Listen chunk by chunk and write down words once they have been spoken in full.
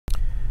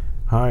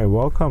Hi,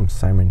 welcome.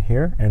 Simon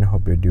here, and I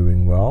hope you're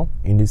doing well.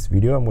 In this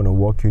video, I'm going to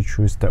walk you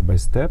through step by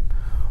step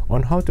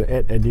on how to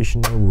add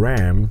additional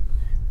RAM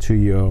to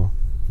your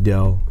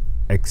Dell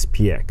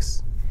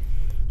XPS.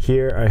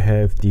 Here I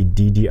have the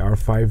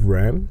DDR5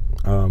 RAM.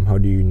 How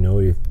do you know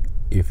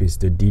if it's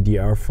the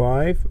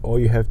DDR5? All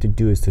you have to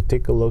do is to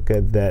take a look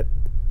at that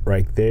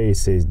right there. It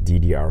says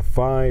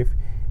DDR5,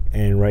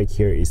 and right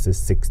here is the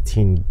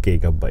 16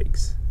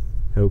 gigabytes.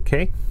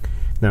 Okay.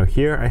 Now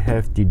here I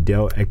have the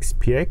Dell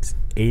XPS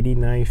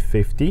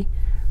 8950.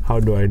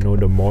 How do I know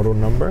the model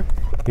number?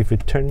 If you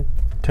turn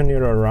it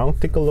around,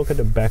 take a look at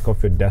the back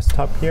of your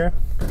desktop here.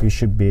 You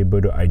should be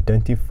able to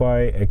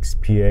identify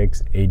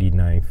XPS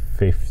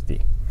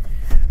 8950.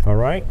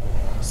 Alright,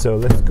 so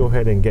let's go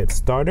ahead and get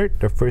started.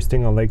 The first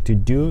thing I like to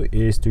do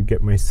is to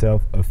get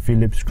myself a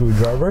Phillips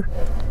screwdriver.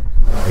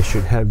 I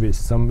should have it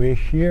somewhere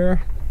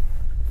here.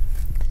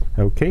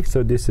 Okay,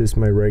 so this is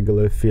my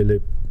regular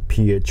Phillips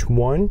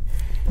PH1.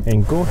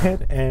 And go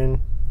ahead and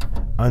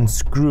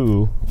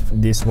unscrew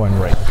this one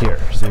right here.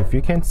 So if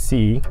you can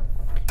see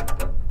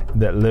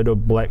that little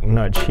black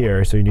nut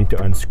here, so you need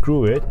to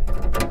unscrew it.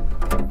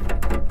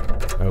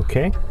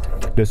 Okay,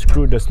 the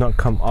screw does not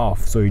come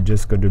off, so you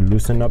just got to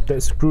loosen up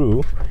that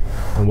screw.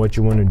 And what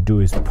you want to do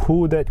is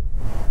pull that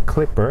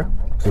clipper,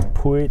 so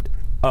pull it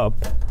up,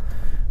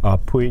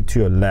 pull it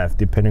to your left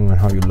depending on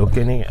how you're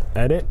looking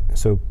at it.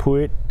 So pull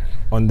it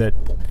on that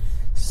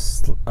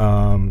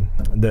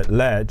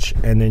latch,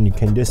 and then you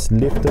can just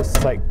lift the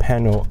side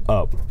panel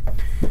up.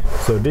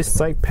 So this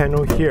side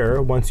panel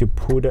here, once you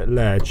pull that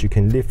latch, you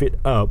can lift it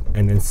up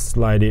and then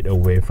slide it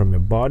away from your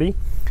body,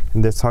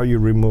 and that's how you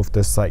remove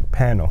the side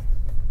panel.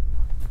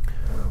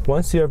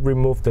 Once you have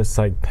removed the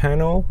side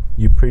panel,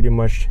 you pretty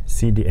much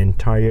see the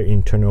entire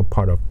internal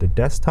part of the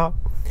desktop.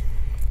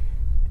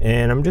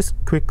 And I'm just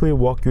quickly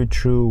walk you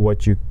through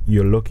what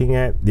you're looking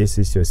at. This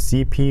is your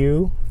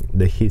CPU.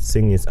 The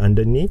heatsink is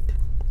underneath.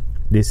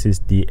 This is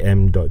the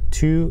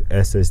M.2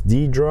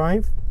 SSD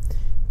drive.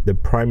 The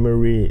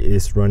primary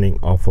is running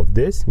off of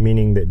this,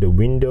 meaning that the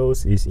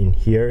Windows is in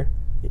here,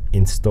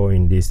 installed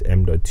in this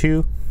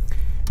M.2.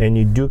 And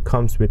it do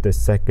comes with a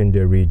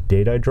secondary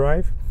data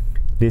drive.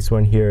 This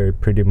one here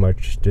pretty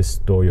much just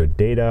store your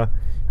data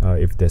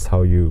if that's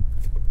how you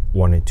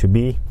want it to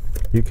be.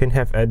 You can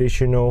have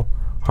additional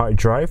hard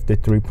drive, the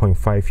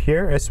 3.5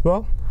 here as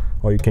well,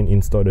 or you can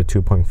install the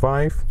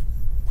 2.5.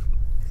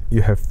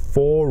 You have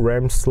 4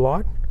 RAM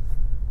slot,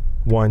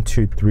 1,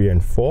 2, 3,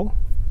 and 4.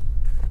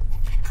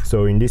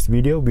 So in this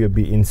video, we'll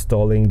be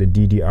installing the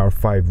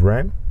DDR5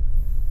 RAM,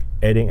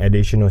 adding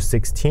additional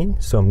 16.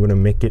 So I'm going to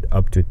make it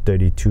up to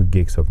 32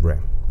 gigs of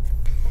RAM.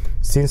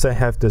 Since I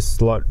have the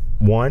slot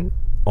 1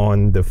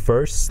 on the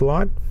first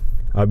slot,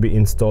 I'll be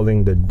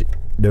installing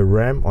the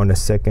RAM on the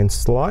second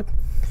slot.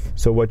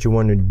 So what you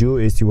want to do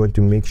is you want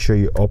to make sure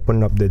you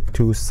open up the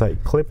 2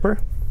 side clipper.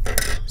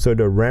 So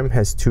the RAM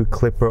has 2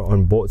 clipper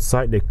on both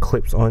sides that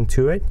clips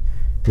onto it.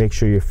 Make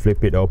sure you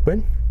flip it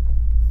open.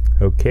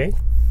 Okay,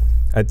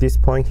 at this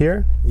point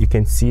here, you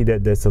can see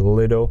that there's a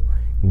little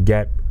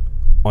gap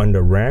on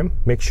the RAM.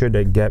 Make sure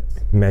that gap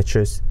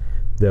matches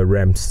the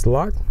RAM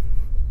slot.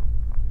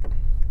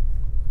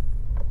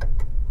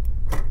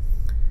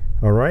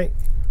 All right,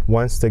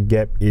 once the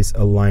gap is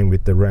aligned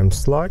with the RAM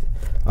slot,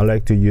 I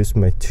like to use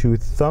my 2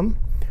 thumb,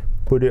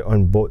 put it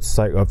on both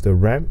sides of the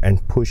RAM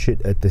and push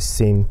it at the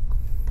same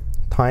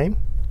time.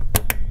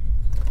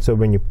 So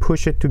when you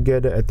push it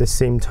together at the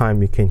same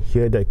time, you can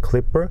hear that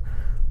clipper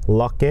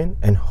lock in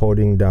and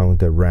holding down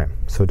the RAM.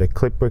 So the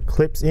clipper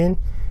clips in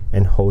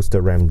and holds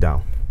the RAM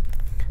down.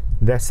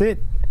 That's it.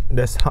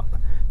 That's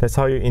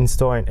how you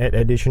install and add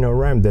additional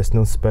RAM. There's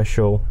no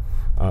special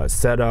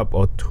setup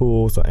or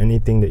tools or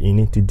anything that you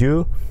need to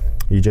do.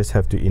 You just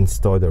have to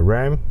install the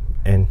RAM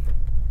and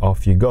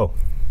off you go.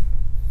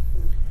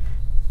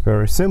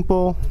 Very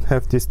simple.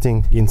 Have this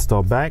thing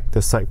installed back.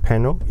 The side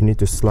panel, you need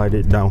to slide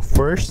it down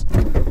first.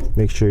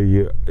 Make sure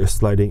you're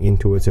sliding in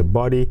towards your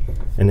body,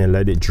 and then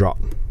let it drop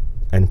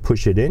and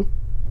push it in,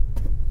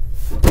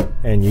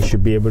 and you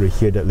should be able to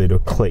hear that little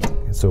click.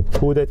 So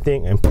pull that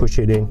thing and push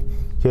it in,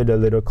 hear the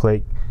little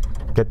click,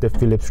 get the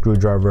Phillips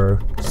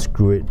screwdriver,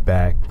 screw it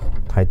back,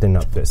 tighten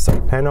up the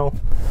side panel,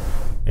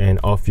 and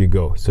off you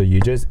go. So you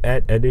just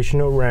add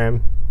additional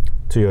RAM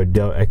to your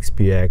Dell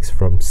XPS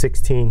from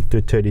 16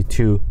 to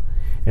 32.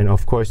 And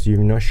of course, you're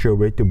not sure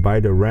where to buy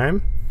the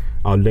RAM,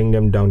 I'll link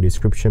them down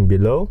description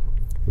below,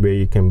 where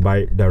you can buy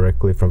it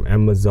directly from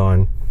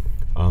Amazon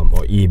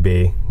or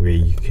eBay, where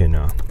you can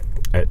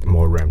add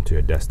more RAM to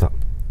your desktop.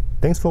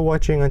 Thanks for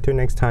watching. Until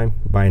next time,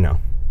 bye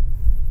now.